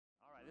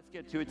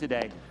Get to it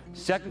today.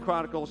 2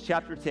 Chronicles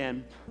chapter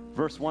 10,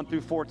 verse 1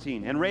 through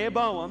 14. And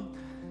Rehoboam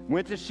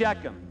went to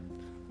Shechem,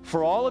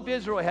 for all of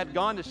Israel had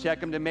gone to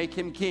Shechem to make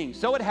him king.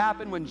 So it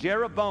happened when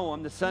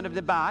Jeroboam, the son of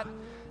Nebat,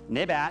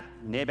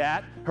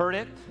 heard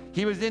it,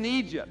 he was in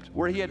Egypt,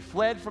 where he had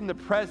fled from the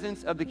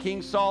presence of the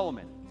king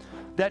Solomon,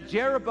 that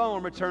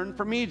Jeroboam returned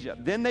from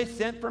Egypt. Then they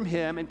sent from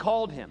him and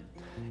called him.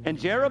 And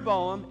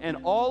Jeroboam and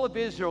all of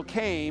Israel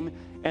came,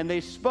 and they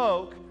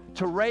spoke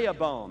to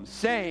Rehoboam,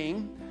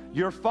 saying,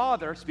 your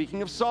father,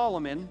 speaking of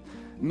Solomon,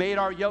 made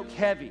our yoke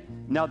heavy.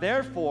 Now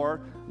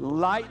therefore,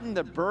 lighten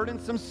the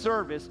burdensome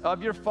service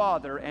of your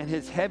father and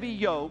his heavy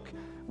yoke,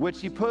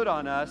 which he put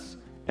on us,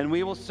 and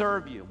we will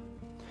serve you.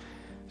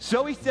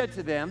 So he said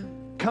to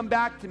them, come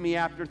back to me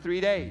after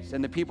 3 days.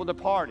 And the people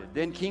departed.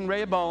 Then King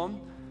Rehoboam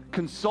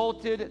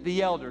consulted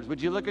the elders.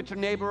 Would you look at your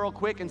neighbor real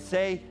quick and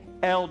say,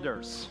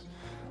 elders?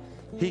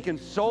 He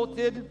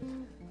consulted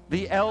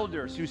the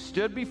elders who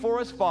stood before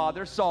his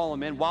father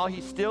Solomon while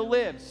he still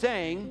lived,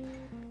 saying,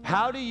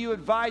 how do you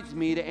advise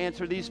me to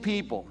answer these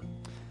people?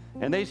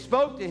 And they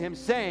spoke to him,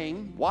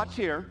 saying, watch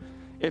here,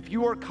 if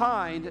you are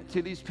kind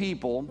to these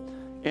people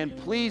and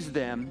please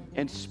them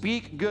and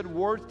speak good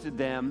words to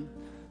them,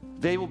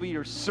 they will be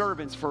your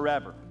servants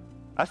forever.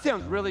 That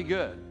sounds really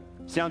good.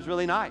 Sounds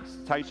really nice.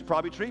 It's how you should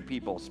probably treat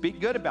people.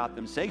 Speak good about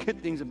them. Say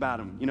good things about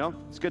them. You know,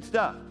 it's good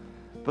stuff.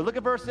 But look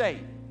at verse 8.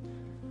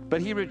 But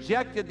he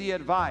rejected the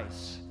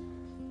advice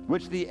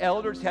which the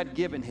elders had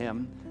given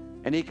him,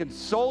 and he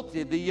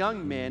consulted the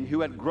young men who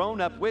had grown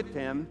up with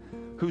him,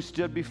 who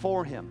stood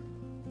before him.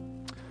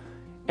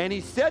 And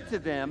he said to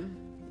them,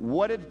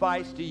 what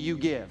advice do you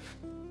give?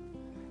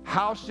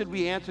 How should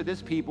we answer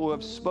this people who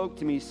have spoke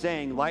to me,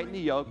 saying, lighten the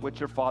yoke which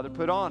your father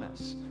put on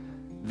us?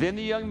 Then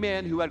the young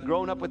men who had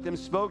grown up with him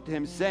spoke to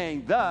him,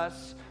 saying,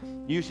 thus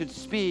you should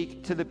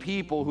speak to the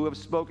people who have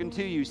spoken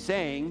to you,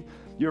 saying,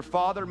 your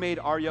father made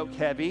our yoke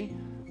heavy,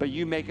 but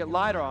you make it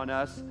lighter on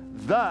us.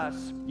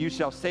 Thus you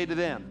shall say to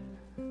them,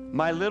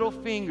 my little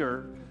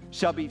finger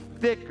shall be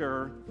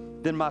thicker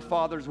than my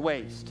father's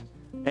waist.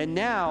 And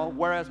now,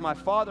 whereas my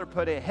father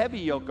put a heavy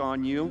yoke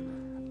on you,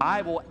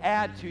 I will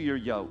add to your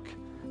yoke.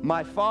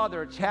 My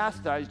father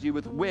chastised you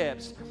with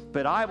whips,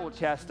 but I will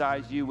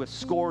chastise you with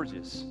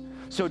scourges.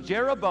 So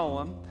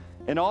Jeroboam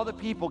and all the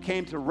people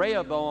came to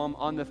Rehoboam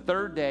on the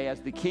third day, as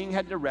the king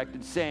had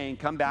directed, saying,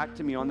 come back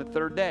to me on the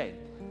third day.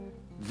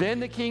 Then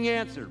the king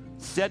answered,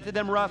 said to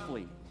them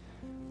roughly,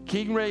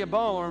 King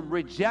Rehoboam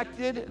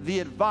rejected the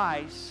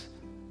advice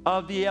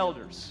of the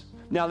elders.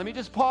 Now, let me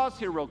just pause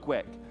here real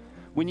quick.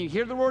 When you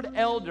hear the word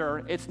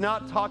elder, it's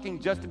not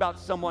talking just about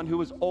someone who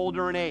is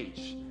older in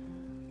age.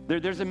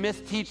 There's a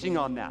misteaching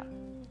on that.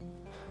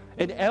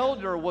 An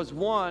elder was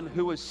one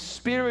who was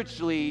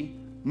spiritually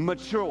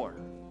mature.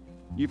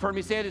 You've heard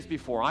me say this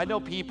before. I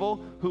know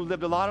people who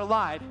lived a lot of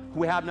life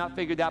who have not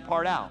figured that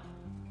part out.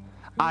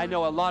 I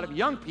know a lot of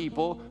young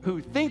people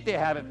who think they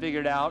have it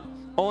figured out,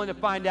 only to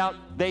find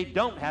out they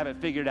don't have it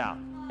figured out.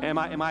 Am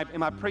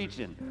I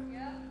preaching?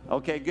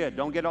 Okay, good.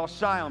 Don't get all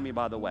shy on me,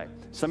 by the way.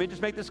 So let me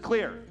just make this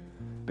clear.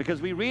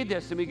 Because we read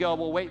this and we go,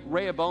 well, wait,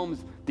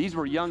 Rehoboam's, these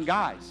were young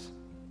guys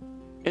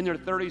in their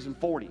 30s and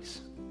 40s.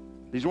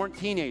 These weren't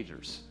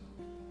teenagers.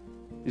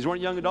 These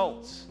weren't young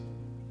adults.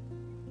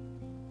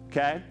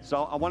 Okay?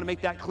 So I want to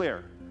make that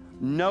clear.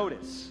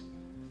 Notice,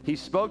 he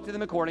spoke to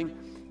them according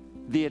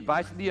the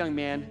advice of the young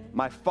man,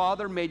 my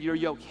father made your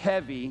yoke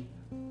heavy,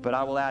 but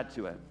I will add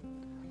to it.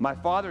 My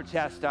father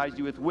chastised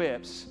you with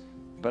whips,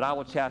 but I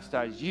will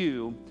chastise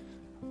you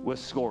with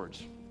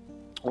scourges.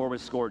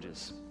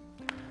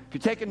 If you're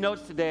taking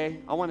notes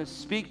today, I want to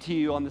speak to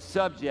you on the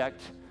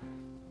subject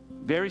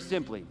very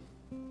simply.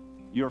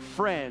 Your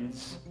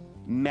friends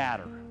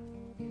matter.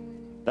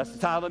 That's the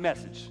title of the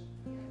message.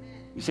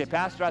 You say,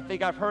 Pastor, I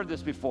think I've heard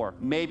this before.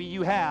 Maybe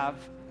you have.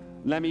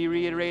 Let me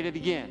reiterate it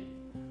again.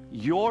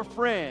 Your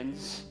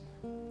friends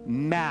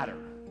matter.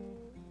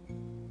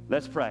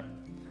 Let's pray.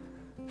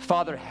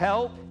 Father,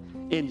 help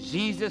in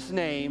Jesus'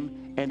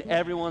 name. And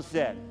everyone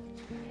said,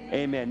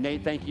 amen.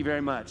 Nate, thank you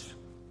very much.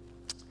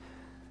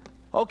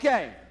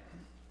 Okay.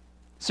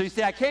 So you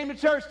say, I came to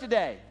church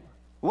today.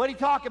 What did he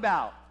talk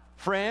about?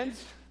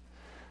 Friends?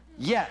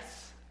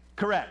 Yes,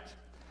 correct.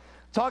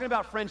 Talking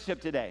about friendship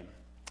today.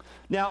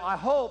 Now, I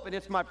hope, and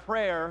it's my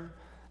prayer,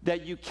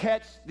 that you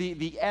catch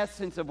the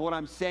essence of what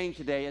I'm saying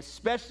today,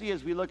 especially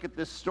as we look at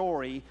this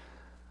story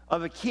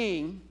of a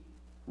king,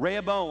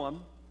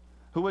 Rehoboam,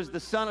 who was the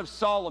son of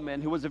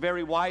Solomon, who was a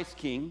very wise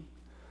king,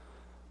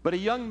 but a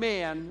young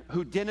man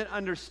who didn't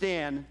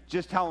understand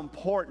just how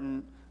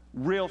important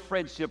real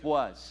friendship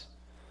was,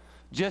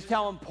 just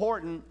how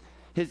important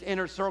his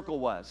inner circle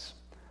was.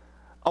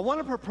 I want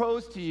to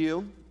propose to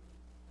you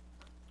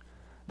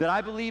that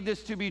I believe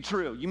this to be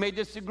true. You may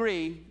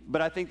disagree,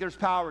 but I think there's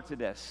power to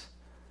this.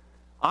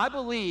 I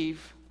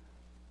believe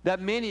that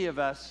many of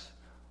us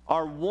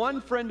are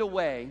one friend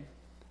away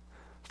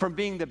from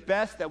being the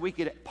best that we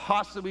could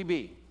possibly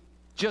be.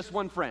 Just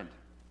one friend.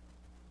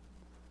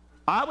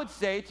 I would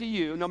say to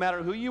you, no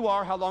matter who you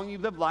are, how long you've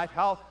lived life,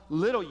 how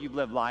little you've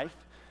lived life,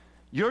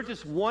 you're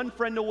just one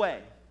friend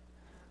away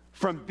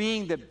from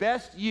being the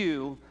best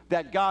you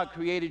that God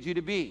created you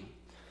to be.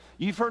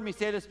 You've heard me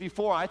say this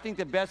before. I think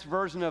the best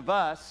version of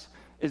us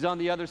is on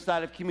the other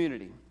side of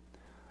community.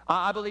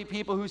 I believe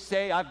people who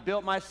say, I've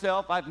built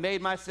myself, I've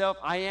made myself,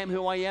 I am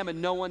who I am,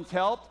 and no one's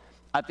helped,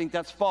 I think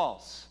that's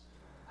false.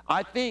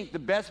 I think the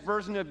best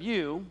version of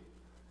you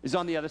is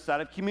on the other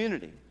side of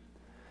community.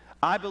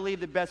 I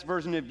believe the best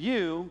version of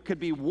you could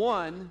be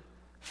one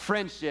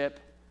friendship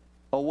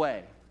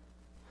away.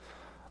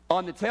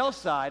 On the tail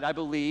side, I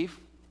believe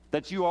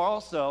that you are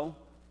also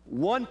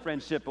one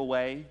friendship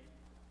away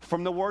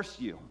from the worst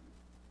you.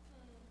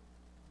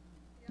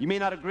 You may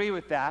not agree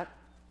with that.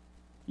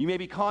 You may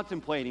be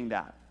contemplating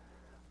that.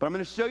 But I'm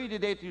going to show you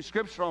today through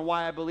Scripture on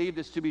why I believe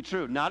this to be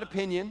true. Not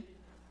opinion,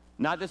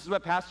 not this is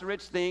what Pastor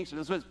Rich thinks, or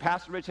this is what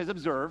Pastor Rich has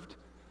observed.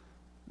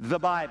 The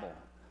Bible.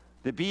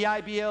 The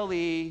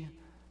Bible,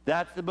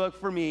 that's the book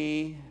for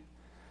me.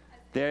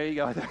 There you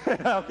go.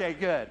 Okay,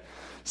 good.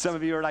 Some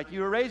of you are like,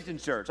 you were raised in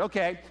church.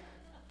 Okay.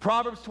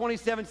 Proverbs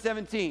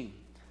 27:17.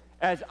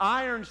 As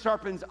iron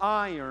sharpens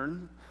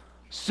iron,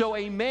 so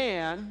a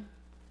man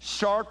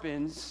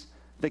sharpens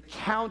the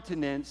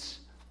countenance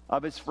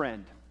of his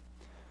friend.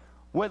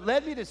 What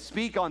led me to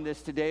speak on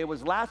this today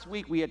was last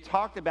week we had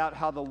talked about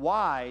how the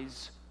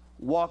wise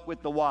walk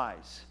with the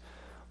wise.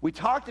 We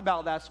talked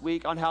about last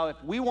week on how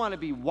if we want to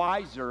be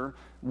wiser,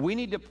 we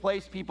need to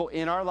place people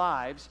in our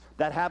lives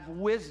that have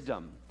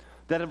wisdom,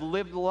 that have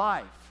lived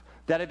life,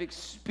 that have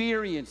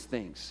experienced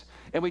things.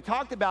 And we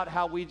talked about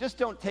how we just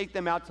don't take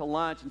them out to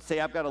lunch and say,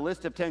 I've got a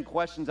list of 10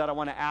 questions that I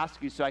want to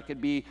ask you so I could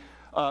be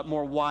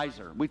more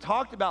wiser. We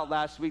talked about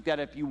last week that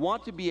if you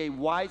want to be a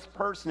wise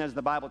person, as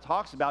the Bible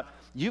talks about,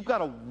 you've got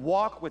to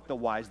walk with the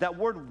wise. That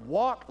word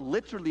walk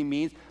literally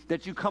means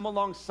that you come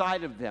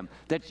alongside of them,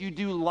 that you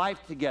do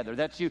life together,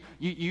 that you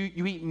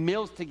eat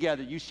meals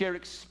together, you share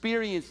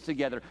experience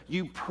together,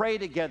 you pray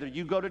together,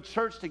 you go to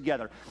church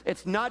together.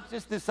 It's not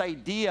just this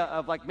idea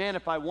of like, man,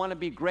 if I want to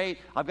be great,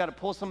 I've got to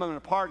pull someone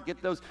apart, get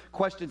those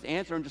questions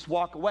answered, and just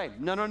walk away.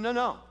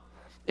 No.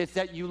 It's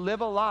that you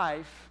live a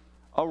life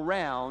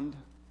around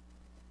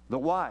the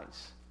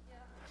wise. Yeah.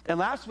 And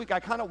last week I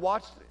kind of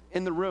watched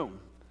in the room.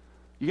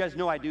 You guys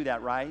know I do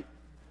that, right?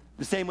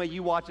 The same way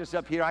you watch us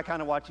up here, I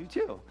kind of watch you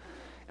too.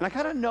 And I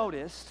kind of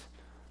noticed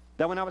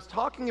that when I was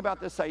talking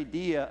about this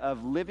idea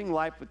of living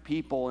life with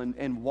people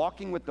and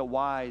walking with the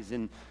wise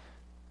and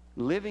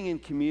living in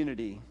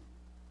community,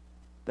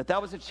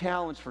 that was a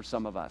challenge for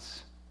some of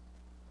us.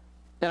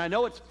 And I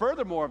know it's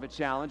furthermore of a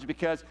challenge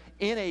because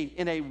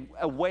in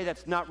a way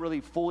that's not really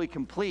fully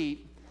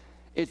complete,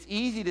 it's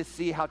easy to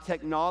see how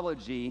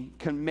technology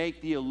can make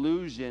the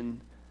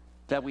illusion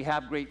that we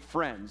have great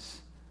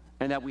friends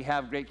and that we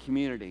have great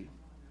community.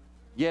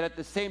 Yet at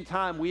the same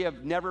time, we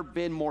have never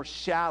been more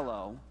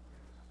shallow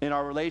in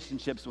our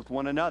relationships with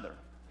one another.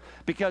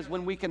 Because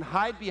when we can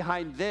hide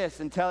behind this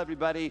and tell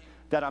everybody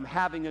that I'm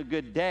having a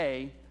good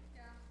day,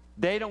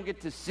 they don't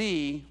get to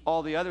see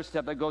all the other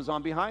stuff that goes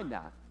on behind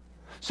that.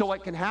 So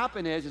what can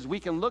happen is we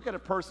can look at a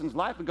person's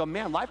life and go,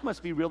 man, life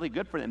must be really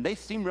good for them. They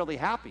seem really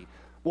happy.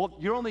 Well,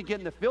 you're only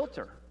getting the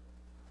filter.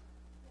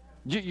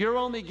 You're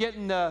only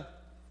getting the,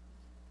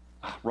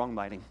 wrong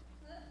lighting.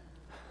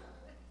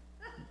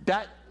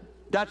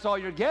 That's all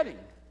you're getting.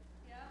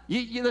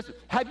 You listen,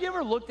 have you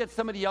ever looked at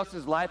somebody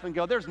else's life and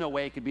go, there's no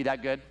way it could be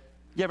that good?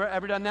 You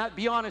ever done that?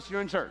 Be honest,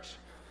 you're in church.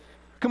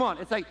 Come on,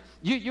 it's like,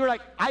 you're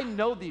like, I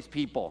know these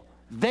people.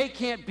 They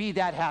can't be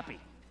that happy.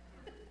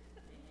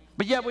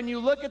 But yet when you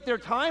look at their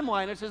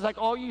timeline, it's just like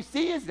all you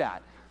see is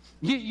that.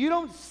 You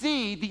don't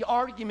see the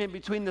argument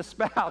between the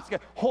spouse.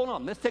 Hold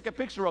on, let's take a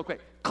picture real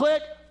quick.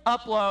 Click,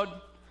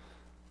 upload.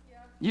 Yeah.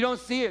 You don't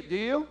see it, do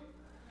you?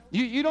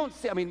 You don't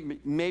see, I mean,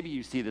 maybe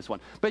you see this one,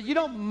 but you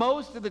don't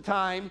most of the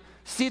time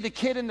see the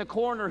kid in the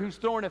corner who's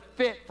throwing a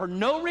fit for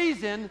no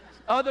reason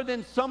other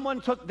than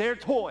someone took their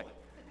toy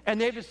and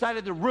they've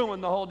decided to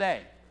ruin the whole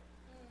day.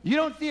 You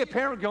don't see a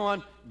parent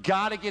going,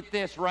 gotta get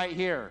this right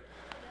here.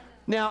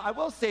 Now, I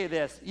will say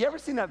this. You ever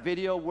seen that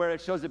video where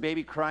it shows a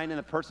baby crying and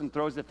the person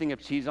throws a thing of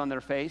cheese on their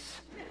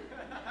face?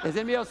 Has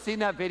anybody else seen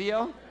that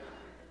video?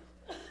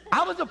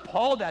 I was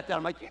appalled at that.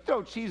 I'm like, you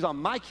throw cheese on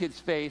my kid's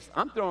face,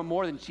 I'm throwing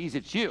more than cheese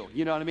at you.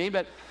 You know what I mean?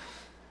 But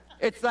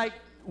it's like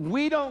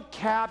we don't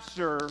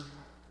capture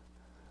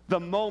the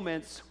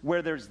moments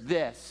where there's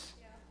this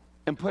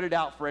and put it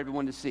out for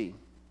everyone to see.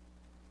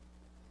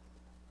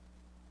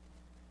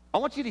 I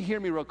want you to hear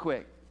me real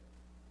quick.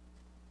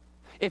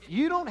 If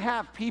you don't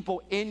have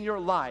people in your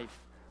life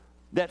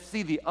that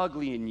see the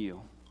ugly in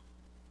you,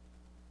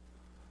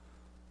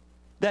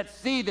 that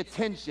see the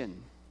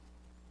tension,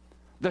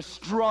 the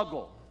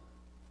struggle,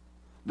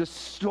 the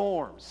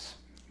storms,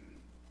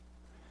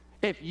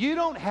 if you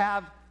don't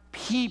have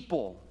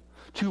people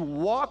to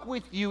walk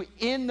with you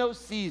in those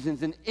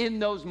seasons and in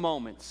those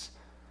moments,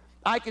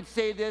 I could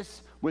say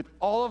this with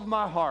all of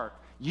my heart,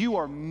 you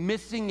are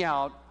missing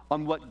out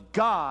on what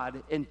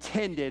God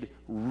intended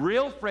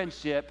real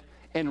friendship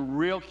and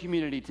real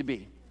community to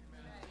be.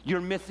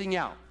 You're missing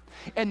out.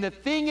 And the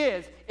thing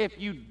is, if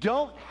you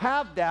don't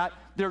have that,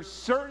 there's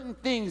certain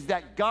things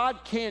that God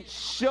can't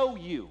show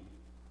you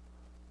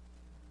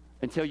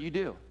until you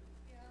do.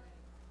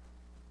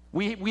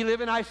 We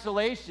live in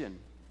isolation,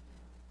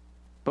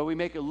 but we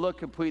make it look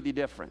completely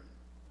different.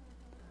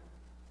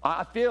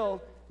 I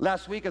feel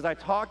last week as I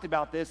talked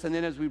about this, and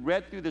then as we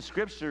read through the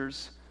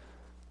scriptures,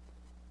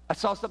 I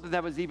saw something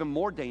that was even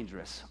more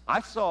dangerous.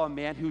 I saw a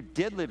man who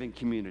did live in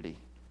community,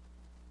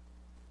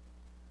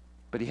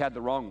 but he had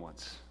the wrong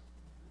ones.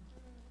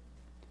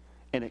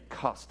 And it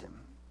cost him.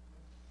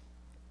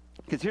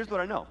 Because here's what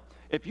I know.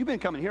 If you've been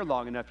coming here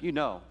long enough, you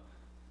know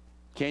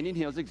Canyon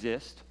Hills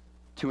exists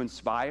to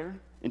inspire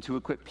and to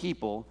equip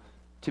people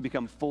to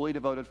become fully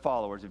devoted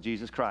followers of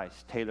Jesus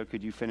Christ. Taylor,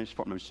 could you finish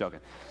for me? I'm just joking.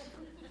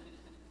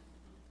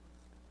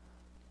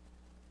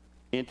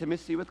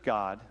 Intimacy with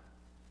God,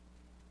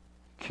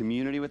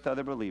 community with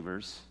other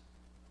believers,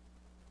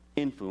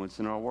 influence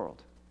in our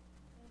world.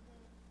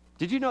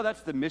 Did you know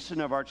that's the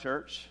mission of our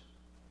church?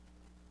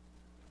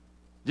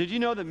 Did you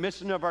know the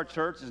mission of our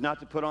church is not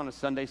to put on a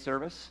Sunday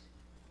service?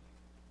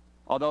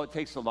 Although it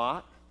takes a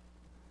lot.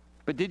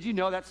 But did you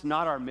know that's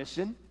not our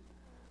mission?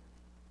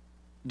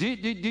 Do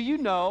you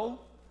know,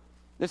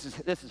 this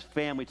is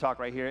family talk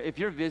right here. If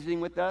you're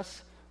visiting with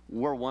us,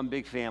 we're one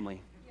big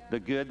family. Yeah. The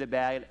good, the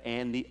bad,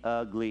 and the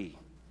ugly.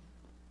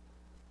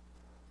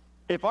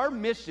 If our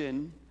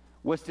mission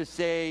was to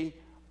say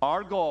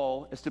our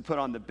goal is to put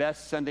on the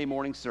best Sunday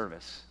morning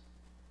service,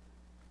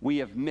 we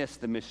have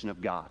missed the mission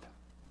of God.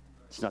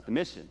 It's not the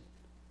mission.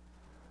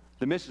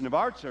 The mission of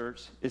our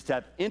church is to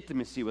have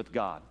intimacy with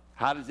God.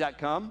 How does that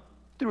come?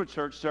 Through a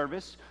church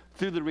service,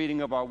 through the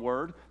reading of our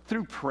word,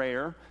 through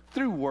prayer,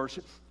 through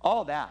worship,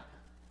 all that.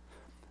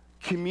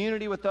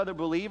 Community with other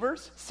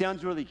believers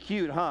sounds really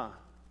cute, huh?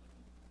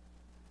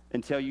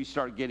 Until you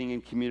start getting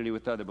in community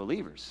with other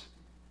believers.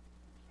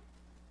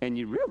 And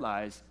you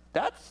realize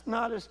that's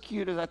not as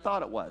cute as I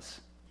thought it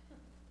was.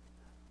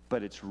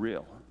 But it's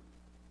real.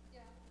 Yeah.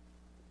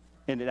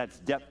 And that's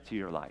depth to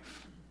your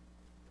life.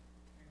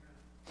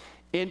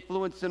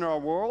 Influence in our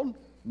world,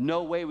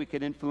 no way we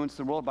could influence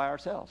the world by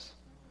ourselves.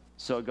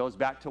 So it goes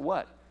back to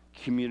what?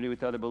 Community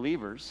with other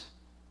believers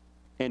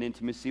and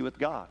intimacy with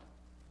God.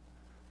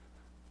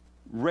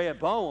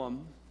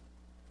 Rehoboam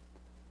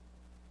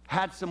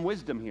had some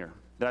wisdom here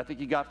that I think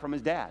he got from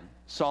his dad,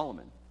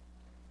 Solomon,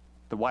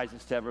 the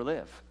wisest to ever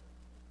live.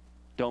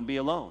 Don't be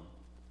alone.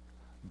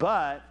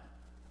 But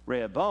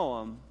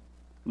Rehoboam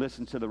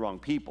listened to the wrong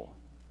people.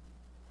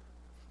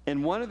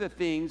 And one of the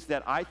things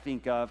that I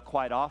think of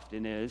quite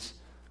often is,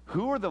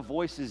 who are the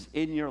voices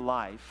in your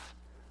life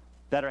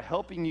that are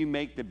helping you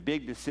make the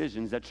big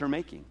decisions that you're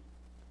making?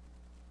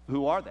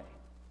 Who are they?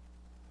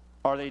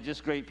 Are they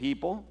just great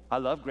people? I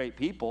love great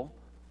people.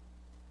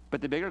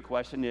 But the bigger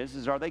question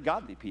is are they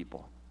godly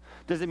people?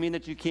 Does it mean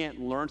that you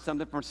can't learn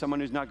something from someone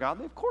who's not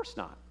godly? Of course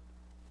not.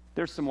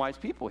 There's some wise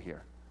people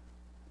here.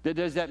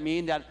 Does that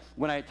mean that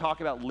when I talk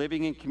about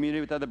living in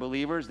community with other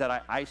believers that I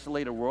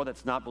isolate a world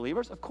that's not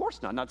believers? Of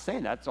course not. I'm not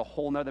saying that. It's a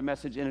whole nother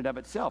message in and of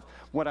itself.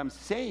 What I'm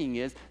saying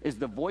is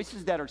the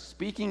voices that are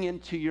speaking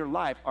into your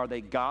life, are they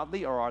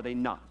godly or are they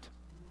not?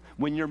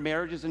 When your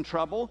marriage is in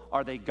trouble,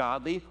 are they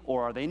godly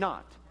or are they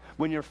not?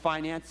 When your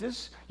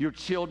finances, your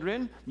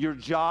children, your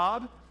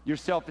job, your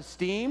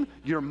self-esteem,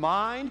 your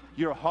mind,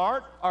 your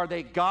heart, are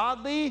they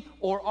godly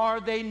or are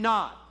they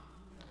not?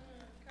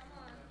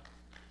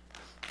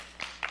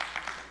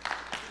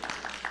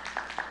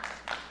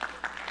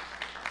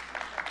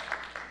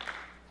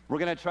 We're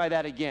going to try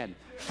that again.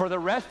 For the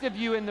rest of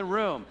you in the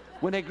room,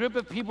 when a group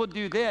of people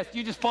do this,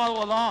 you just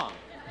follow along.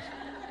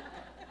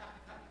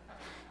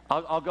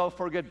 I'll go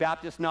for a good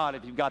Baptist nod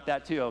if you've got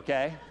that too,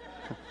 okay?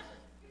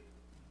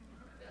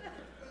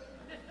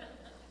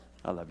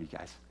 I love you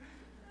guys.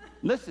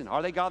 Listen,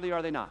 are they godly or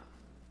are they not?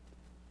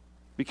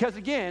 Because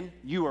again,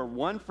 you are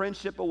one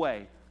friendship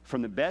away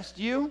from the best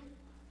you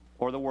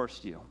or the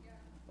worst you.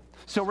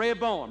 So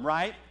Rehoboam,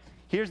 right?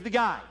 Here's the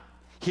guy.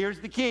 Here's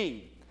the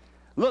king.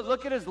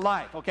 Look at his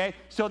life, okay?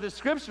 So the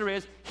scripture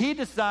is, he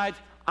decides,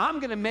 I'm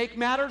going to make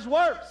matters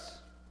worse.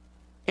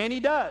 And he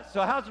does.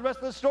 So how's the rest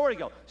of the story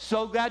go?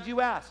 So glad you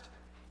asked.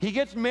 He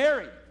gets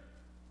married.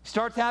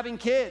 Starts having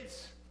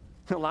kids.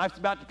 Life's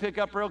about to pick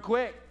up real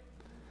quick.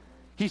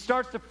 He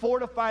starts to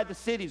fortify the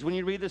cities when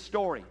you read the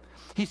story.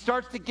 He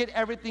starts to get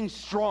everything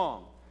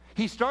strong.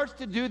 He starts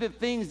to do the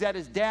things that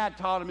his dad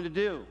taught him to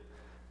do.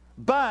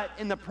 But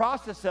in the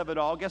process of it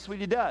all, guess what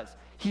he does?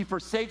 He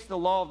forsakes the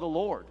law of the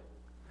Lord.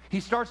 He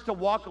starts to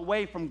walk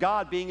away from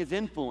God being his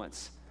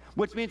influence,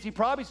 which means he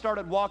probably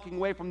started walking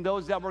away from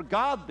those that were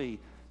godly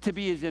to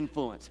be his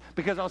influence.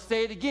 Because I'll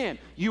say it again,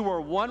 you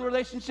were one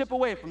relationship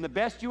away from the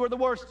best you or the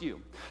worst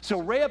you. So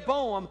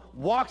Rehoboam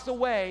walks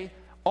away.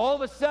 All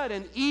of a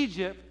sudden,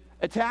 Egypt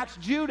attacks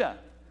Judah.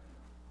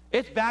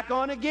 It's back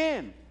on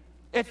again.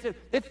 It's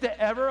the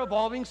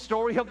ever-evolving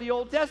story of the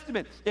Old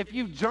Testament. If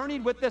you've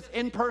journeyed with us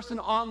in person,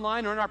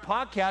 online, or in our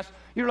podcast,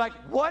 you're like,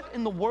 what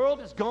in the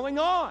world is going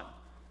on?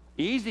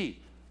 Easy.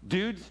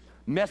 Dudes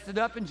messed it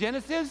up in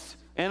Genesis,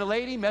 and a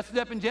lady messed it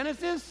up in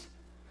Genesis.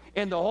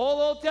 In the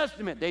whole Old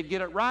Testament, they'd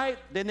get it right,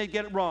 then they'd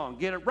get it wrong.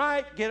 Get it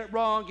right, get it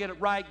wrong, get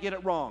it right, get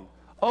it wrong.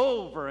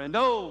 Over and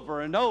over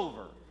and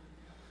over.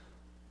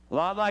 A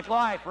lot like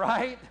life,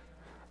 right?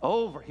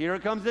 Over. Here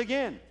it comes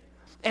again.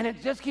 And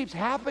it just keeps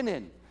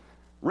happening.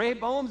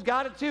 Rehoboam's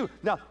got it too.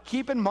 Now,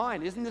 keep in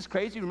mind, isn't this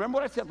crazy? Remember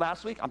what I said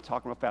last week? I'm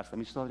talking real fast. Let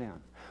me slow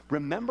down.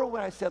 Remember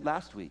what I said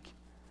last week?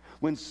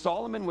 When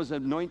Solomon was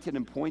anointed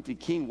and appointed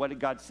king, what did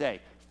God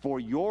say? For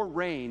your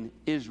reign,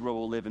 Israel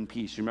will live in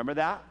peace. You remember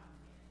that?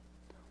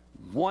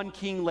 One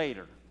king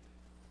later,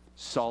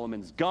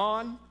 Solomon's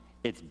gone.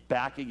 It's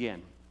back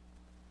again.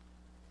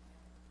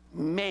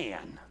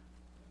 Man.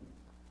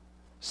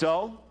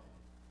 So,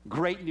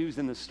 great news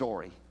in the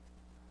story.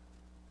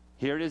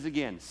 Here it is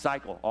again,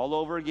 cycle all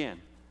over again.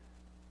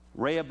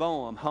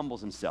 Rehoboam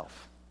humbles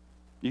himself.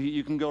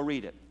 You can go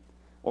read it.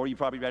 Or you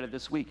probably read it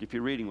this week if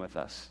you're reading with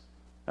us.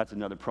 That's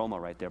another promo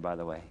right there, by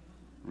the way.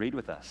 Read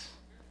with us.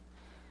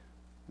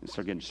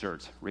 Start getting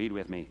shirts. Read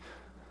with me.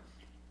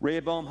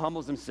 Rehoboam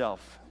humbles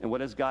himself. And what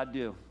does God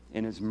do?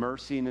 In his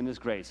mercy and in his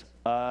grace.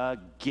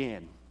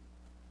 Again.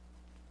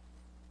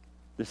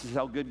 This is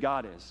how good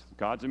God is.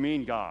 God's a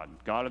mean God.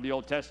 God of the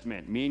Old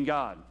Testament. Mean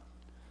God.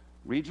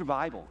 Read your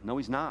Bible. No,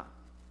 he's not.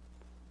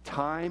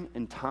 Time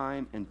and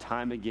time and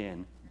time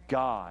again,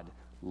 God,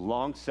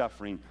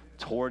 long-suffering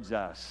towards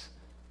us,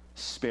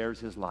 spares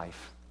his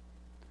life.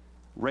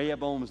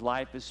 Rehoboam's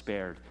life is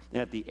spared.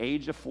 And at the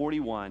age of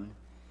 41,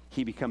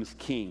 he becomes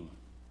king.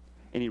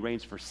 And he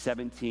reigns for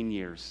 17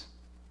 years.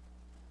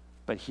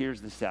 But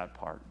here's the sad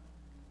part.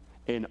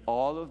 In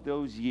all of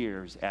those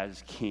years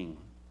as king,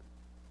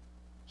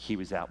 he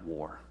was at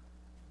war.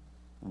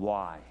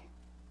 Why?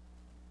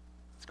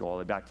 Let's go all the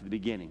way back to the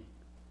beginning.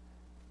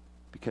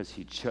 Because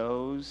he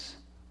chose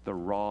the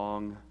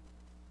wrong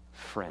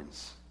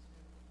friends.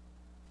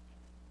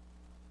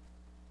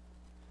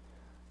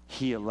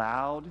 He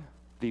allowed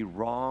the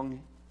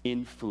wrong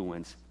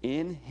influence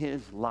in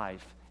his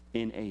life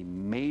in a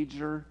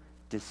major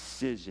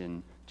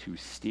decision to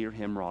steer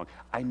him wrong.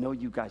 I know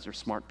you guys are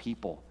smart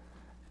people.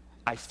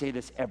 I say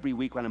this every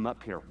week when I'm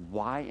up here.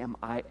 Why am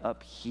I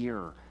up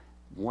here?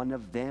 One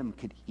of them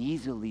could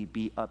easily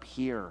be up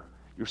here.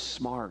 You're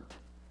smart.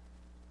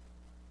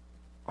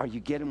 Are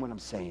you getting what I'm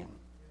saying?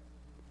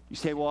 You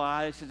say,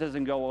 well, this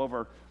doesn't go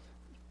over.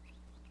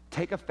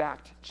 Take a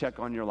fact check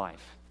on your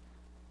life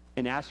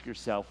and ask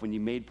yourself when you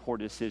made poor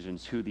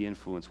decisions who the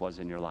influence was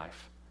in your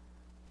life.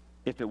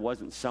 If it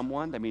wasn't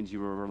someone, that means you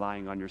were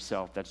relying on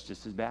yourself. That's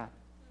just as bad.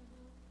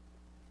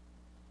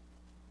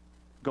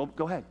 Go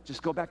ahead.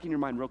 Just go back in your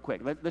mind real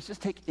quick. Let's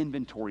just take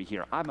inventory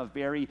here. I'm a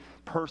very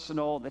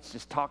personal, let's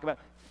just talk about,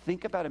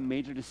 think about a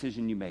major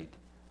decision you made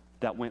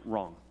that went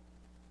wrong.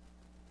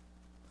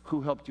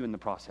 Who helped you in the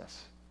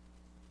process?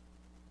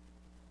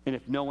 And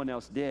if no one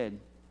else did,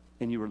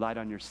 and you relied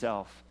on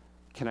yourself,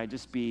 can I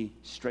just be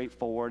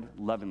straightforward,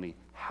 lovingly?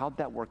 How'd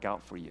that work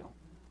out for you?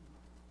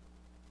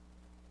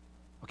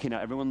 Okay, now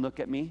everyone look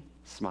at me.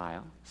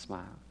 Smile,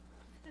 smile.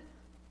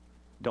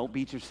 Don't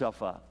beat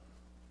yourself up,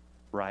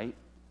 right?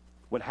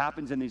 What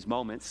happens in these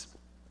moments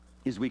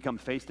is we come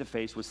face to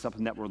face with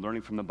something that we're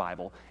learning from the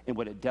Bible, and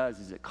what it does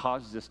is it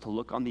causes us to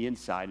look on the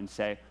inside and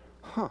say,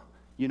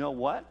 you know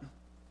what?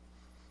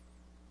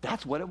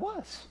 That's what it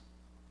was.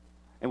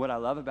 And what I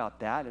love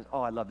about that is,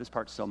 I love this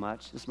part so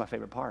much. This is my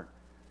favorite part.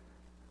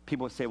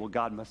 People would say, well,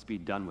 God must be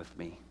done with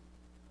me.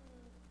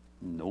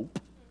 Nope.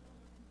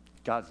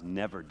 God's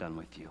never done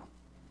with you.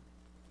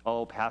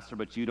 Oh, Pastor,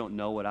 but you don't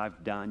know what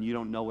I've done. You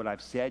don't know what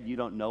I've said. You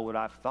don't know what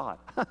I've thought.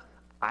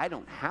 I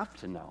don't have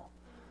to know.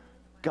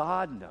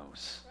 God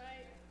knows.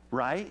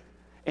 Right?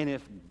 And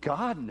if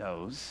God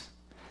knows,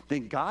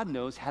 then God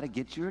knows how to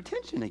get your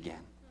attention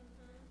again.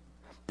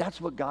 That's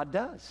what God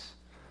does.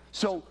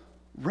 So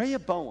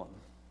Rehoboam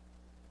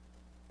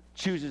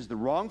chooses the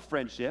wrong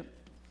friendship,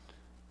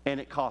 and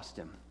it cost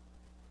him.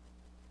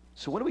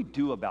 So what do we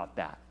do about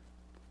that?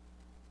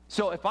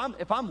 So if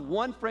I'm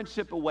one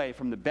friendship away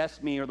from the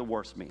best me or the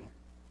worst me,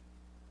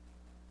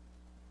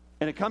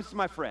 and it comes to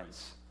my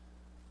friends,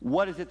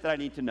 what is it that I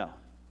need to know?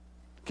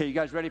 Okay, you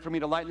guys ready for me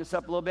to lighten this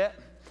up a little bit?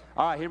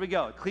 All right, here we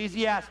go.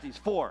 Ecclesiastes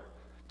 4.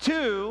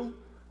 2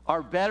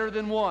 are better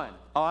than 1.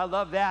 Oh, I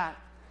love that.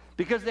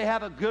 Because they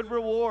have a good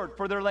reward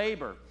for their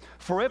labor.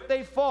 For if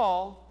they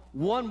fall,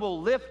 one will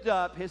lift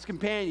up his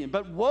companion.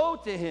 But woe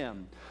to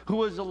him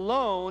who is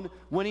alone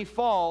when he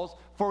falls,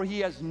 for he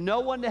has no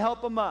one to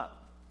help him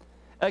up.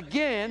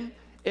 Again,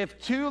 if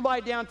two lie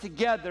down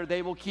together,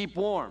 they will keep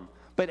warm.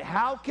 But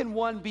how can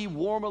one be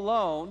warm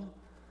alone?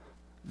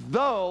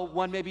 Though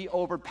one may be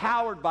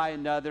overpowered by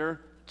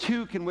another,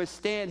 two can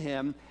withstand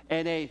him,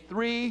 and a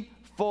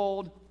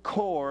threefold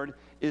cord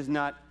is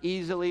not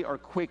easily or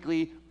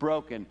quickly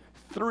broken.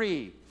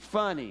 3,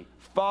 funny,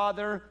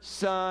 Father,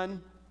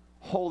 Son,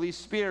 Holy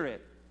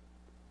Spirit.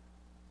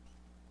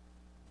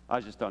 I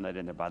was just throwing that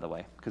in there, by the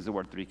way, because the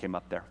word 3 came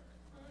up there.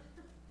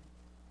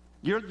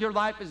 Your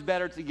life is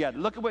better together.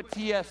 Look at what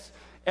T.S.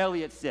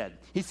 Eliot said.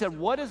 He said,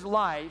 what is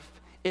life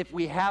if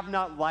we have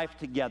not life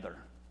together?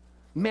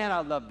 Man, I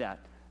love that.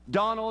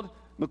 Donald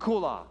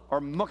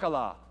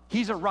McCullough,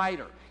 he's a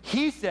writer.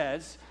 He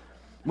says,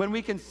 when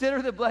we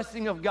consider the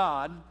blessing of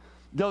God,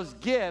 Those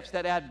gifts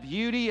that add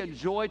beauty and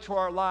joy to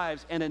our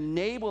lives and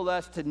enable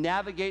us to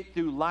navigate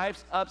through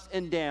life's ups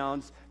and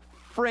downs,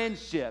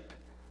 friendship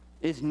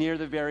is near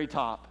the very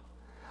top.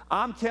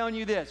 I'm telling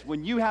you this,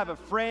 when you have a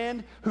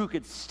friend who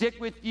could stick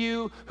with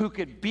you, who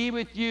could be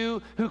with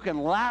you, who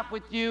can laugh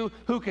with you,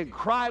 who can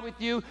cry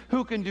with you,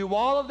 who can do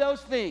all of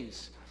those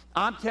things,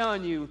 I'm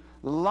telling you,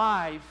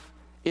 life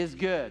is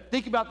good.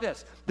 Think about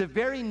this. The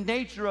very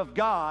nature of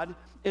God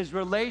is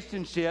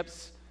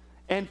relationships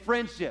and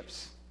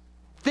friendships.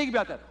 Think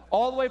about that.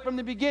 All the way from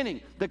the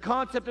beginning, the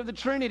concept of the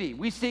Trinity.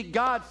 We see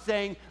God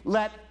saying,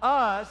 let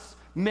us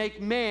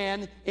make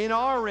man in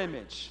our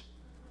image.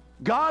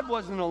 God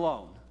wasn't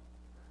alone.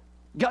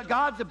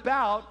 God's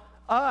about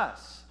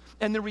us.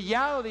 And the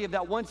reality of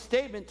that one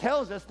statement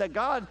tells us that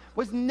God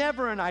was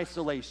never in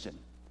isolation.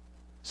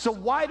 So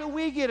why do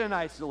we get in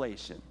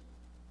isolation?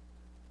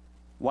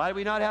 Why do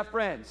we not have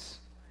friends?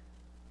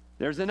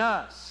 There's an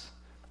us.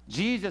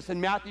 Jesus in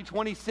Matthew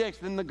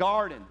 26 in the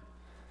garden,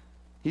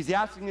 he's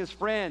asking his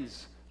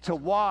friends to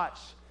watch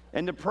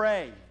and to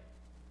pray.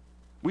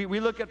 We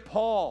look at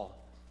Paul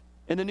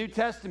in the New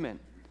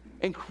Testament.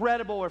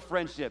 Incredible with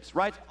friendships,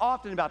 writes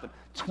often about them.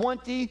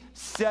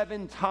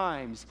 27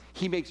 times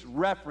he makes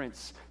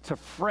reference to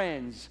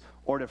friends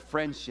or to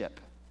friendship.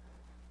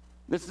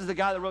 This is the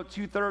guy that wrote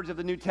 2/3 of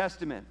the New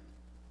Testament.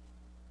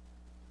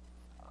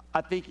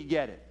 I think you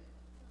get it.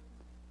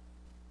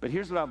 But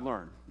here's what I've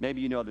learned.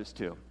 Maybe you know this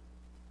too.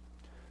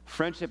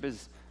 Friendship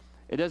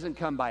it doesn't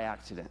come by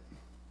accident.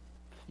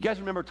 You guys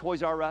remember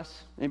Toys R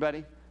Us?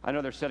 Anybody? I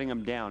know they're shutting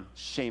them down.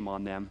 Shame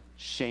on them.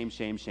 Shame,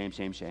 shame, shame,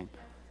 shame, shame.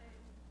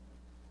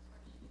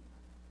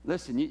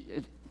 Listen,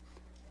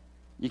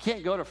 you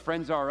can't go to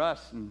Friends R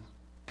Us and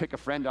pick a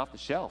friend off the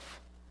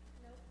shelf.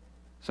 Nope.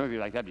 Some of you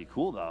are like, that'd be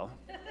cool, though.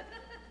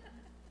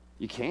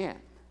 You can't.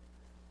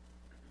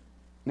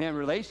 Man,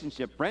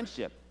 relationship,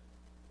 friendship,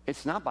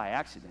 it's not by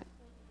accident.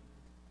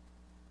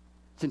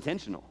 It's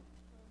intentional.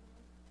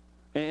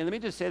 And let me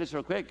just say this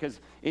real quick, because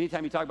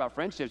anytime you talk about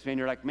friendships, man,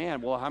 you're like,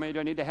 man, well, how many do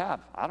I need to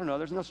have? I don't know.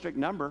 There's no strict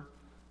number,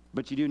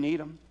 but you do need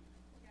them.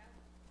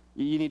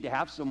 Yeah. You need to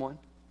have someone.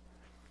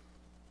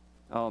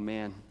 Oh,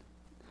 man.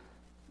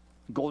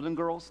 Golden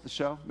Girls, the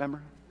show,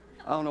 remember?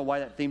 I don't know why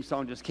that theme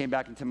song just came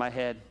back into my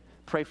head.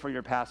 Pray for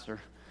your pastor.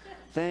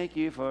 Thank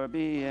you for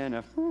being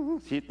a...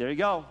 See, there you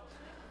go.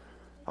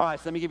 All right,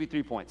 so let me give you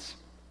 3 points.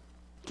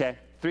 Okay?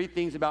 3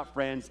 things about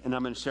friends, and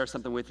I'm going to share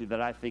something with you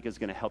that I think is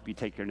going to help you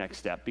take your next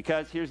step.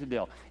 Because here's the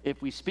deal.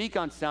 If we speak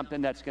on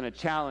something that's going to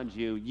challenge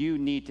you, you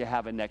need to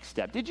have a next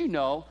step. Did you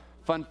know,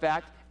 fun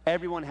fact,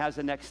 everyone has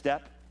a next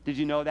step? Did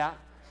you know that?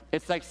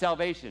 It's like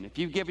salvation. If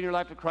you've given your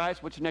life to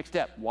Christ, what's your next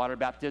step? Water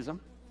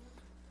baptism.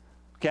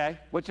 Okay?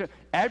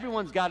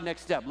 Everyone's got a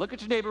next step. Look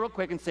at your neighbor real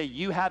quick and say,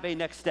 you have a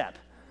next step.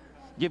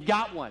 You've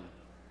got one.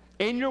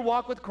 In your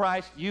walk with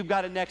Christ, you've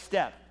got a next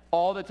step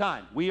all the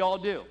time. We all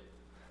do.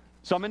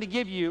 So I'm going to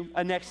give you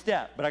a next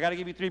step, but I got to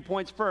give you 3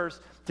 points first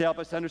to help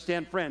us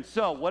understand friends.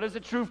 So what is a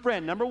true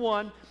friend? Number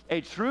 1, a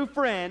true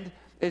friend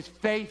is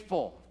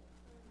faithful.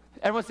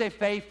 Everyone say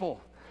faithful.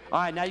 All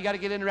right, now you got to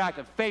get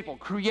interactive. Faithful,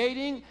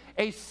 creating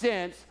a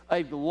sense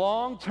of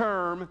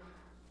long-term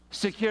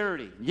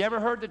security. You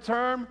ever heard the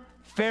term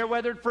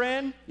fair-weathered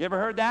friend? You ever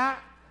heard that?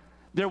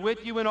 They're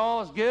with you when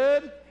all is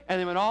good, and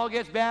then when all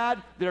gets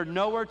bad, they're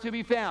nowhere to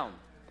be found.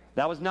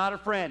 That was not a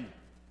friend.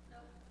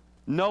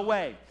 No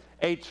way.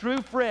 A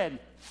true friend,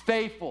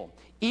 faithful.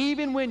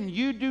 Even when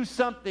you do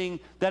something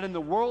that in the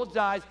world's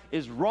eyes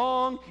is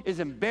wrong, is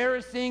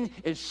embarrassing,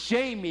 is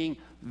shaming,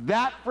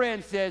 that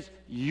friend says,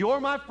 you're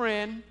my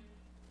friend.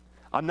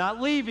 I'm not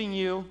leaving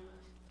you.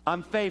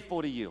 I'm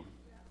faithful to you.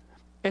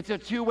 It's a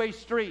two-way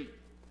street.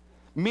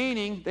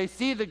 Meaning, they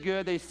see the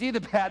good, they see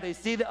the bad, they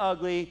see the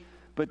ugly,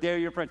 but they're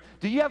your friends.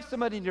 Do you have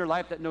somebody in your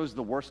life that knows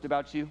the worst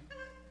about you?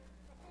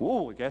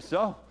 Ooh, I guess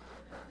so.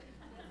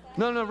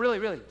 No,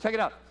 really. Check it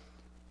out.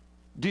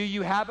 Do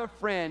you have a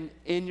friend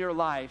in your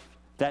life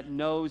that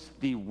knows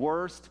the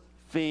worst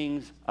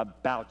things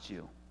about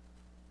you?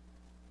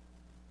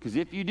 Because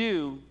if you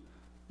do,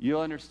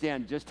 you'll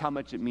understand just how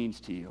much it means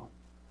to you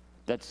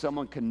that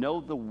someone can know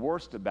the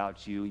worst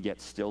about you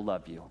yet still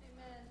love you.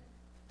 Amen.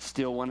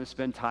 Still want to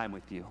spend time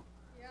with you.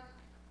 Yeah.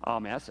 Oh,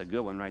 man, that's a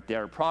good one right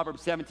there.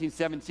 Proverbs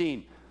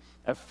 17:17.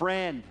 A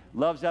friend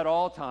loves at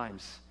all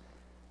times,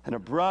 and a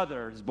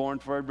brother is born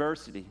for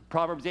adversity.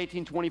 Proverbs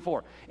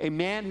 18:24. A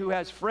man who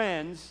has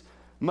friends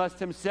must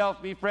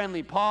himself be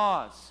friendly.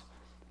 Pause.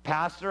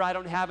 Pastor, I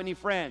don't have any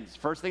friends.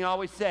 First thing I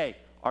always say,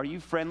 are you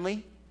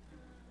friendly?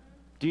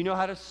 Do you know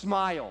how to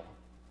smile?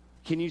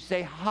 Can you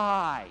say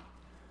hi?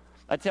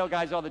 I tell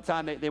guys all the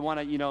time they want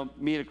to,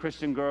 meet a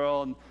Christian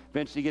girl and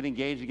eventually get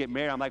engaged and get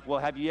married. I'm like, well,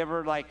 have you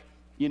ever,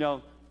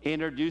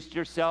 introduced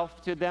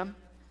yourself to them?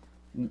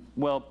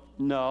 Well,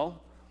 no.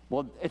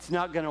 Well, it's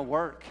not going to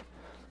work.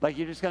 Like,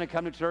 you're just going to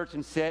come to church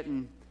and sit,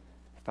 and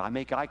if I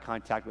make eye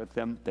contact with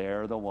them,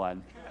 they're the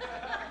one.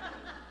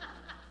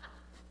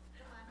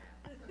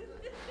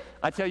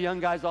 I tell young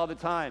guys all the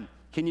time,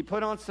 can you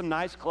put on some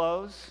nice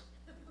clothes?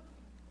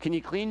 Can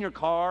you clean your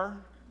car?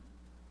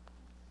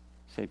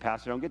 Say,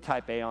 Pastor, don't get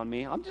type A on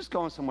me. I'm just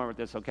going somewhere with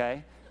this,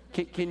 okay?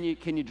 Can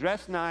you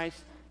dress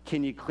nice?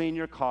 Can you clean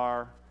your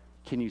car?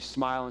 Can you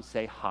smile and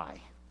say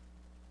hi?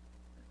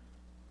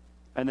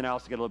 And then I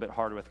also get a little bit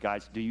harder with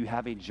guys. Do you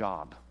have a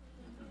job?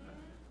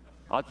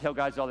 I'll tell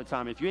guys all the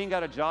time, if you ain't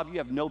got a job, you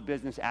have no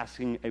business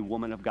asking a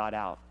woman of God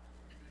out.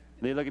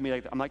 They look at me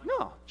like, I'm like,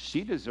 no,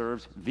 she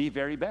deserves the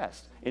very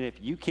best. And if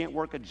you can't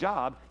work a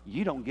job,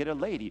 you don't get a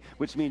lady,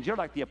 which means you're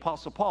like the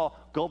Apostle Paul,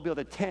 go build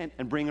a tent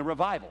and bring a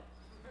revival.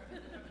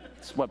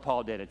 That's what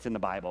Paul did. It's in the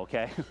Bible,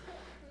 okay?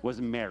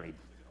 Wasn't married.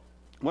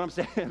 What I'm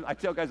saying, I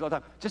tell guys all the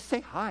time, just say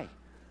hi.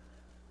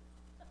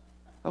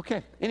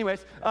 Okay,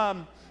 anyways,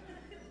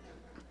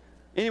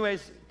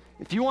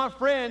 if you want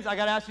friends, I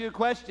got to ask you a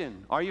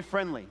question. Are you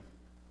friendly?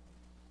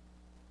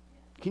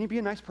 Can you be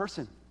a nice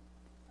person?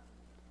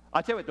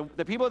 I'll tell you what,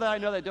 the people that I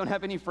know that don't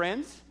have any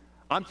friends,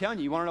 I'm telling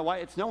you, you want to know why?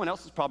 It's no one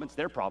else's problem, it's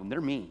their problem.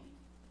 They're mean.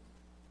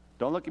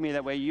 Don't look at me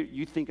that way.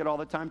 You think it all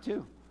the time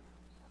too.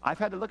 I've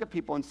had to look at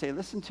people and say,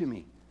 listen to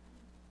me.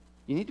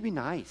 You need to be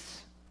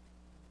nice.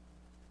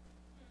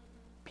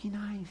 Be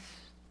nice.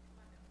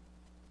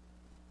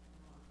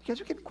 You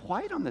guys are getting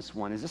quiet on this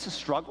one. Is this a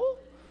struggle?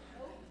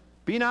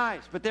 Be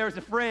nice. But there's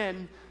a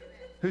friend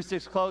who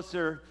sticks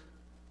closer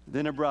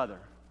than a brother.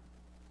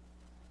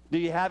 Do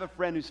you have a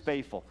friend who's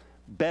faithful?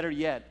 Better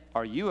yet,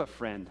 are you a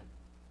friend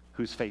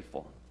who's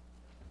faithful?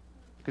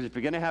 Because if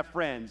you're going to have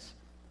friends,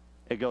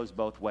 it goes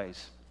both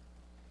ways.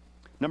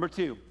 Number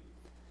 2,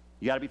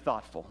 you got to be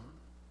thoughtful.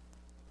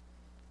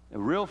 A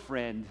real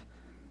friend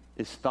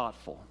is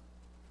thoughtful.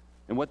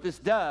 And what this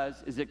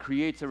does is it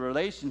creates a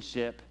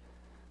relationship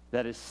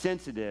that is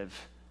sensitive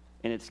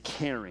and it's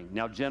caring.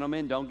 Now,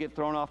 gentlemen, don't get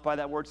thrown off by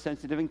that word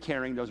sensitive and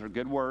caring. Those are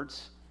good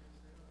words.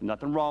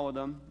 Nothing wrong with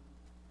them.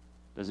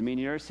 Doesn't mean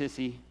you're a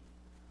sissy.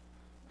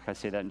 Can I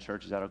say that in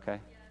church? Is that okay?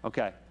 Yeah.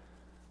 Okay.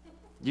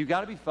 You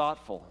got to be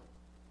thoughtful.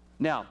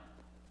 Now,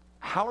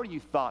 how are you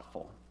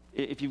thoughtful?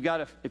 If you've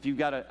got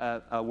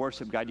a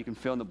worship guide, you can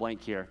fill in the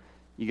blank here.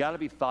 You got to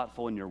be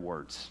thoughtful in your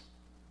words.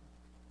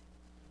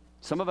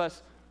 Some of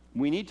us,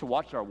 we need to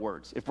watch our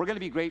words. If we're going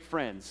to be great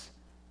friends,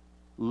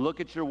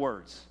 look at your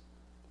words.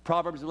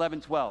 Proverbs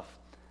 11:12.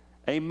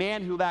 A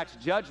man who lacks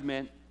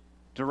judgment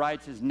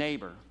derides his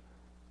neighbor,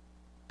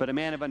 but a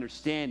man of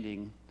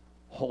understanding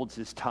holds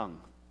his tongue.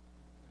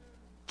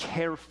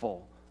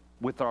 Careful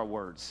with our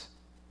words.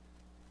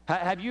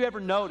 Have you ever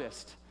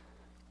noticed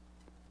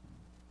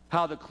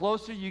how the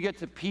closer you get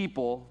to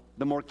people,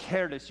 the more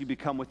careless you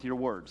become with your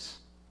words?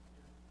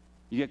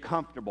 You get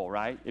comfortable,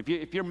 right?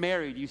 If you're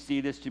married, you see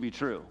this to be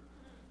true.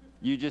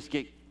 You just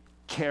get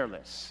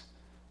careless.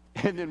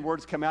 And then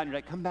words come out and you're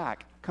like,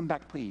 come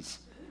back, please.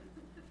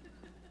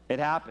 It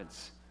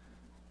happens.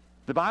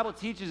 The Bible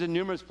teaches in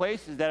numerous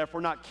places that if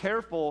we're not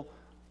careful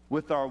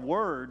with our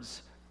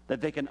words, that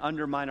they can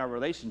undermine our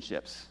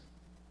relationships.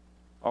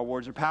 Our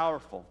words are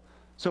powerful.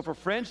 So for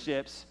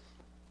friendships,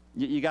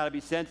 you got to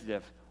be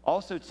sensitive.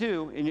 Also,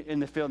 too, in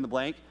the fill in the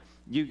blank,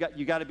 you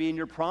got to be in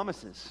your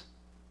promises.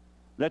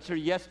 Let your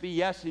yes be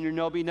yes and your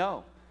no be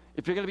no.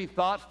 If you're going to be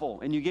thoughtful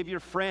and you give your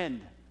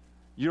friend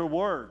your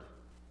word,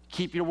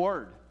 keep your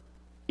word,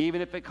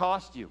 even if it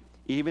costs you,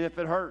 even if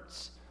it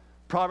hurts.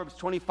 Proverbs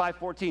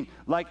 25:14,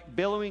 like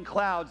billowing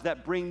clouds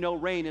that bring no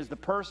rain is the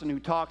person who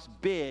talks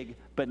big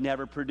but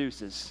never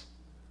produces.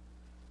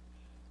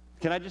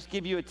 Can I just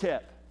give you a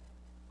tip?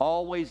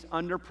 Always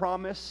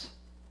under-promise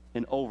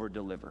and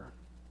over-deliver.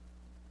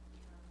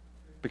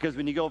 Because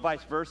when you go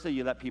vice versa,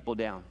 you let people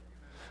down.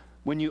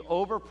 When you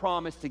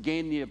over-promise to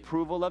gain the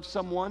approval of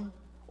someone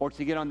or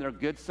to get on their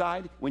good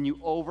side, when you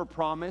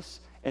over-promise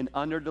and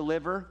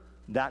under-deliver,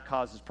 that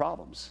causes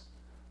problems.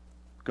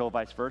 Go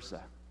vice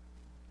versa.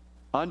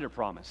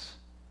 Under-promise,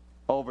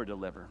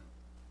 over-deliver.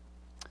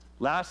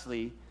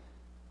 Lastly,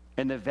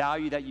 and the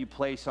value that you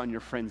place on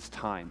your friend's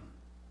time.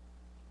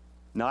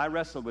 Now, I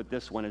wrestled with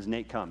this one as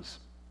Nate comes.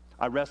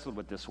 I wrestled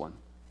with this one.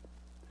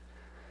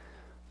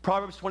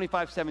 Proverbs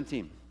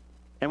 25:17.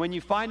 And when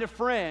you find a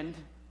friend,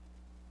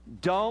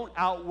 don't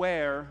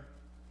outwear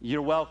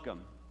your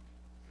welcome.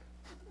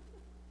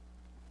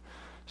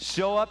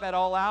 Show up at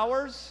all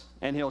hours,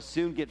 and he'll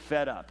soon get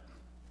fed up.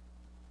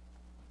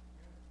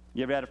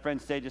 You ever had a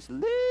friend stay just a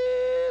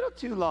little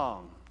too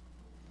long?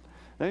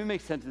 Let me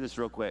make sense of this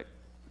real quick.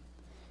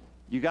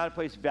 You got to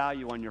place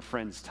value on your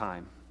friend's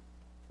time.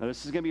 Now,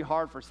 this is going to be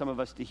hard for some of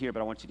us to hear, but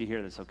I want you to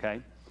hear this,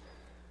 okay?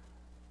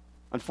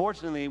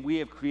 Unfortunately, we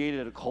have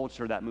created a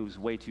culture that moves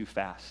way too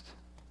fast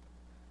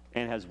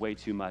and has way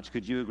too much.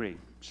 Could you agree?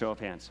 Show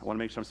of hands. I want to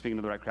make sure I'm speaking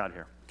to the right crowd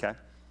here, okay?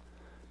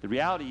 The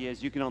reality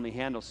is you can only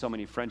handle so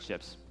many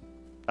friendships.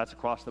 That's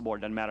across the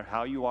board. Doesn't matter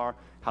how you are,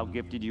 how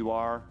gifted you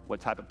are, what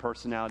type of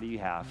personality you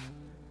have.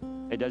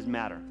 It doesn't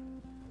matter.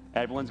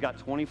 Everyone's got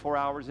 24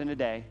 hours in a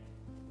day.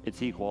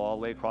 It's equal all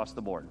the way across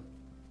the board.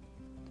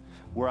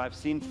 Where I've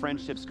seen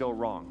friendships go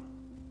wrong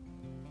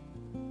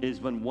is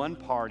when one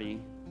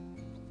party,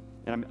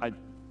 and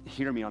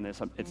hear me on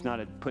this, it's not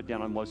a put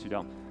down on those who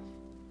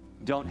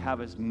don't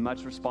have as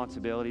much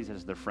responsibilities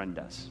as their friend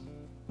does.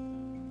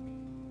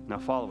 Now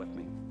follow with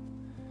me.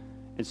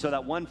 And so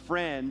that one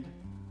friend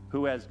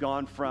who has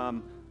gone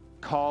from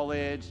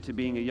college to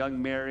being a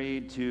young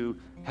married to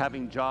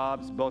having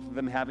jobs, both of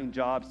them having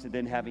jobs, to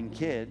then having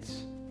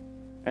kids,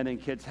 and then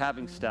kids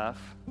having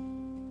stuff.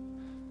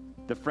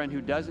 The friend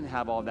who doesn't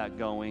have all that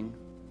going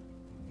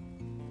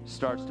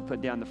starts to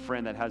put down the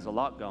friend that has a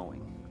lot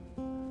going.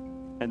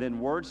 And then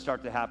words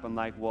start to happen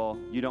like, well,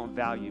 you don't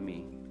value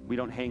me. We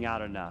don't hang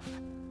out enough.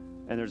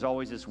 And there's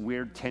always this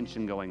weird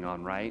tension going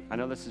on, right? I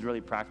know this is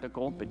really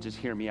practical, but just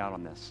hear me out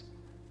on this.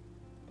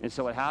 And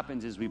so what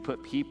happens is we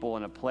put people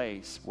in a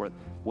place where,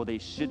 well, they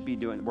should be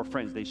doing, we're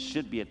friends, they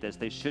should be at this,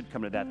 they should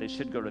come to that, they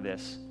should go to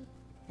this.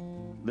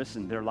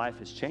 Listen, their life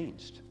has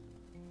changed.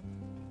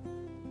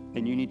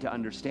 And you need to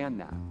understand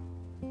that.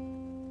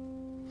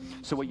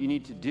 So what you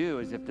need to do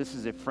is, if this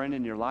is a friend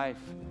in your life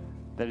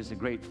that is a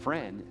great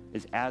friend,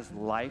 is as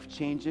life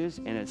changes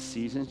and as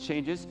seasons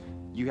changes,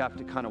 you have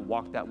to kind of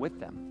walk that with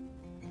them.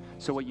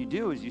 So what you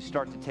do is you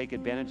start to take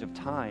advantage of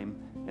time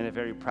in a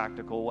very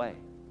practical way.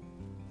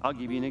 I'll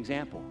give you an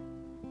example.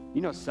 You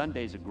know,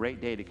 Sunday's a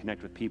great day to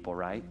connect with people,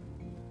 right?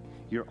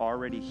 You're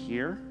already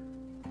here,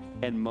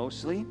 and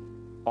mostly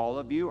all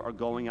of you are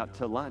going out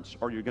to lunch,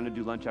 or you're going to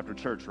do lunch after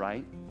church,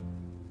 right?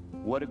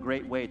 What a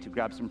great way to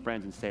grab some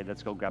friends and say,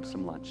 let's go grab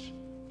some lunch.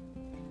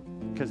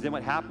 Because then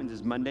what happens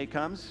is Monday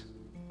comes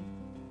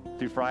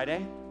through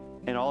Friday,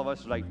 and all of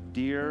us are like,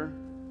 dear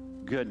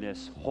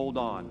goodness, hold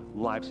on,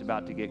 life's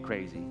about to get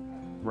crazy,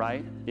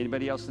 right?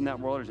 Anybody else in that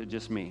world, or is it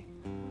just me?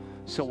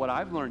 So what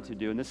I've learned to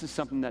do, and this is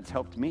something that's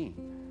helped me,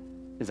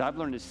 is I've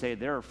learned to say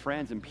there are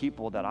friends and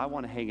people that I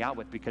want to hang out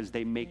with because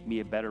they make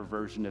me a better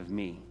version of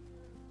me.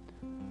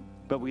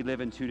 But we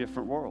live in two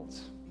different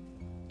worlds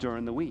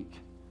during the week.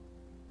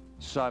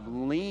 So I've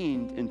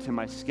leaned into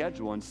my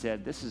schedule and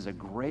said, this is a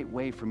great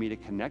way for me to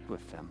connect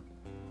with them.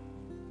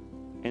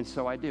 And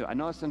so I do. I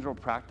know it sounds real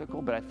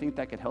practical, but I think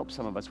that could help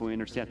some of us when we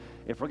understand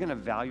if we're going to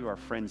value our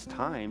friends'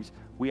 times,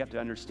 we have to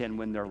understand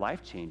when their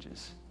life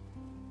changes.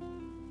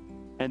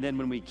 And then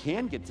when we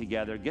can get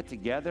together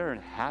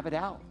and have it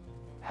out.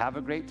 Have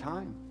a great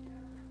time.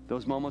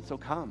 Those moments will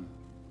come.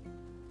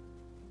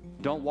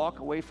 Don't walk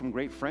away from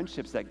great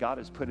friendships that God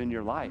has put in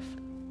your life.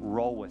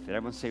 Roll with it.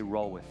 Everyone say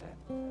roll with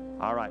it.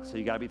 All right, so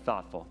you got to be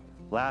thoughtful.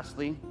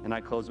 Lastly, and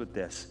I close with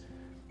this,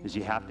 is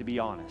you have to be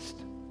honest.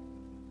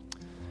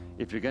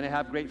 If you're going to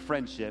have great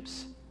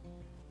friendships,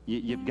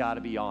 you've got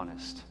to be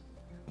honest.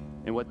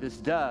 And what this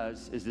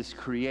does is this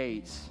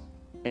creates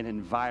an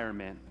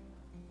environment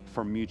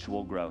for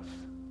mutual growth.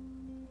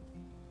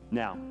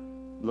 Now,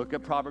 look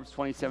at Proverbs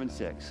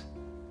 27:6.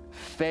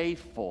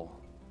 Faithful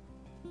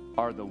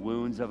are the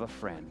wounds of a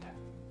friend.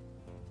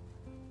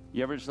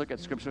 You ever just look at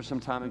scripture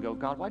sometime and go,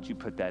 God, why'd you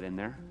put that in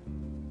there?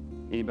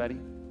 Anybody?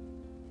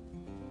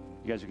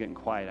 You guys are getting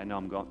quiet. I know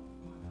I'm going,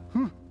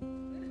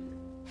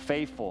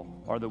 Faithful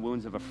are the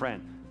wounds of a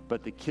friend,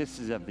 but the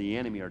kisses of the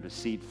enemy are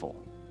deceitful.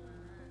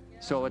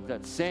 So what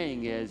that's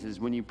saying is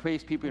when you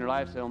place people in your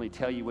life that only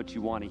tell you what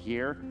you want to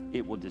hear,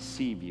 it will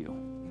deceive you.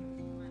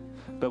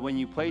 But when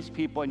you place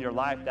people in your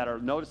life that are,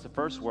 notice the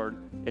first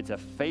word, it's a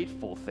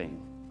faithful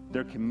thing.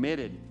 They're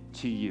committed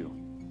to you.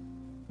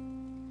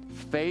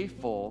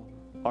 Faithful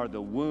are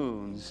the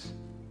wounds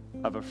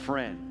of a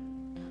friend.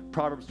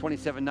 Proverbs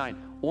 27:9,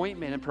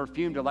 ointment and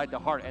perfume delight the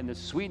heart, and the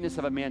sweetness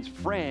of a man's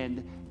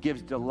friend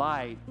gives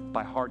delight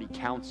by hearty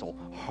counsel.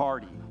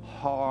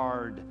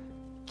 Hard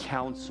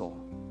counsel.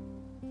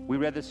 We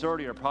read this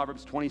earlier,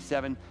 Proverbs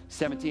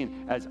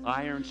 27:17. As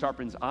iron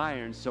sharpens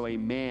iron, so a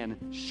man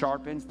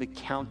sharpens the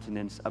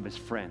countenance of his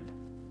friend.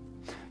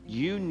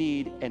 You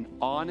need an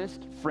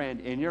honest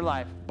friend in your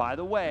life, by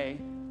the way,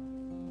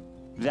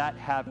 that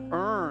have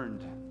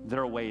earned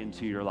their way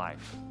into your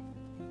life.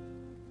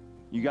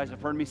 You guys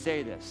have heard me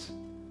say this.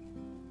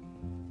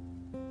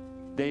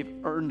 They've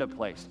earned a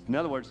place. In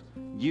other words,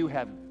 you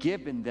have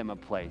given them a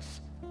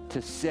place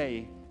to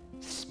say,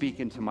 speak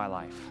into my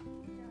life.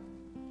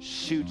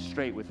 Shoot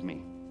straight with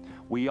me.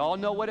 We all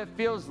know what it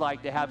feels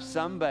like to have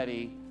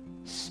somebody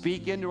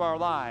speak into our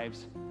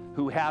lives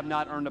who have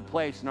not earned a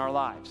place in our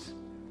lives.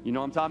 You know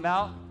what I'm talking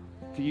about?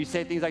 Can you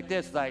say things like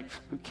this, like,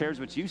 who cares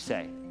what you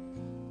say?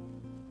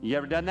 You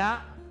ever done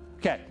that?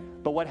 Okay,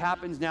 but what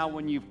happens now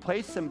when you've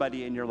placed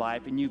somebody in your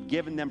life and you've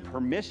given them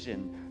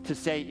permission to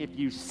say, if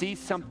you see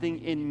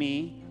something in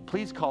me,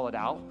 please call it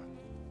out.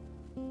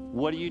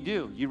 What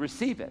do? You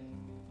receive it.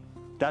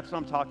 That's what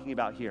I'm talking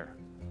about here.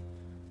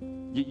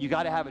 You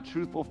got to have a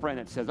truthful friend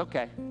that says,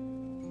 okay,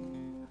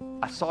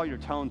 I saw your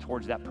tone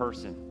towards that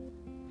person.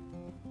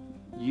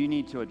 You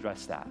need to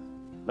address that.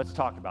 Let's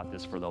talk about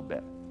this for a little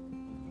bit.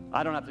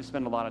 I don't have to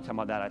spend a lot of time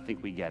on that. I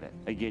think we get it.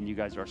 Again, you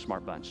guys are a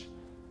smart bunch.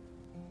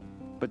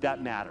 But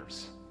that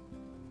matters.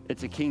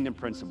 It's a kingdom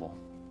principle.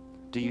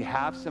 Do you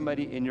have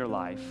somebody in your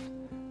life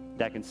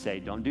that can say,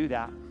 don't do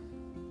that?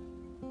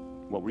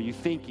 What were you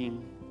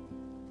thinking?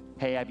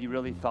 Hey, have you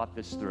really thought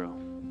this through?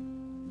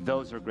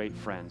 Those are great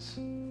friends.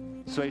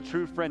 So a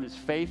true friend is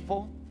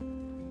faithful,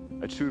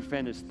 a true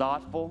friend is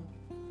thoughtful,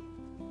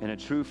 and a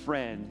true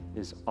friend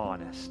is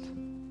honest.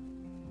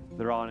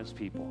 They're honest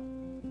people.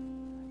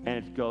 And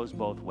it goes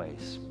both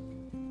ways.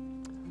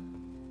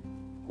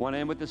 I want to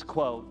end with this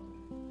quote.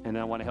 And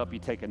I want to help you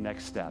take a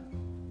next step.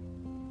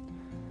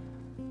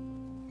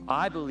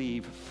 I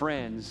believe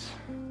friends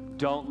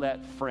don't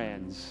let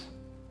friends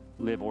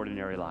live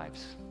ordinary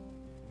lives.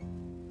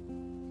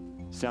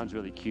 Sounds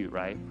really cute,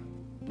 right?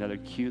 Another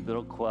cute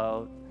little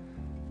quote.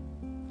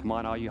 Come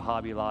on, all you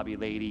Hobby Lobby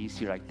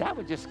ladies. You're like, that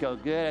would just go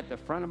good at the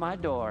front of my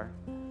door.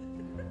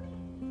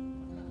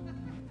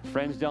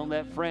 Friends don't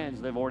let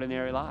friends live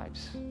ordinary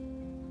lives.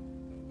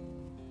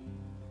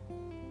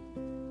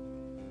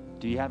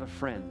 Do you have a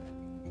friend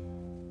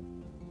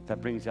that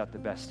brings out the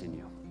best in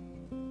you?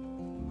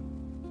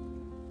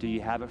 Do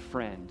you have a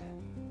friend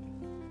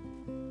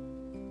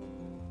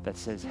that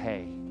says,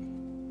 hey,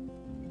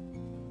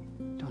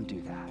 don't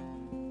do that.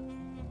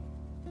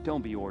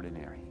 Don't be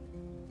ordinary.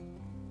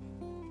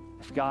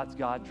 If God's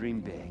God,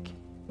 dream big.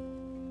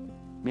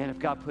 Man, if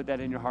God put that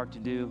in your heart to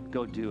do,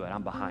 go do it.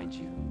 I'm behind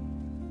you.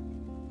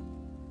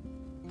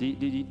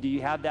 Do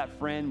you have that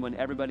friend when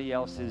everybody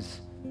else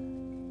is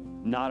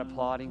not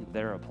applauding?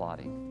 They're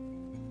applauding.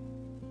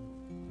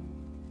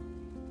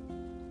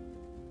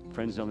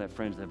 Friends don't let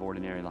friends live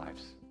ordinary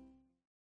lives.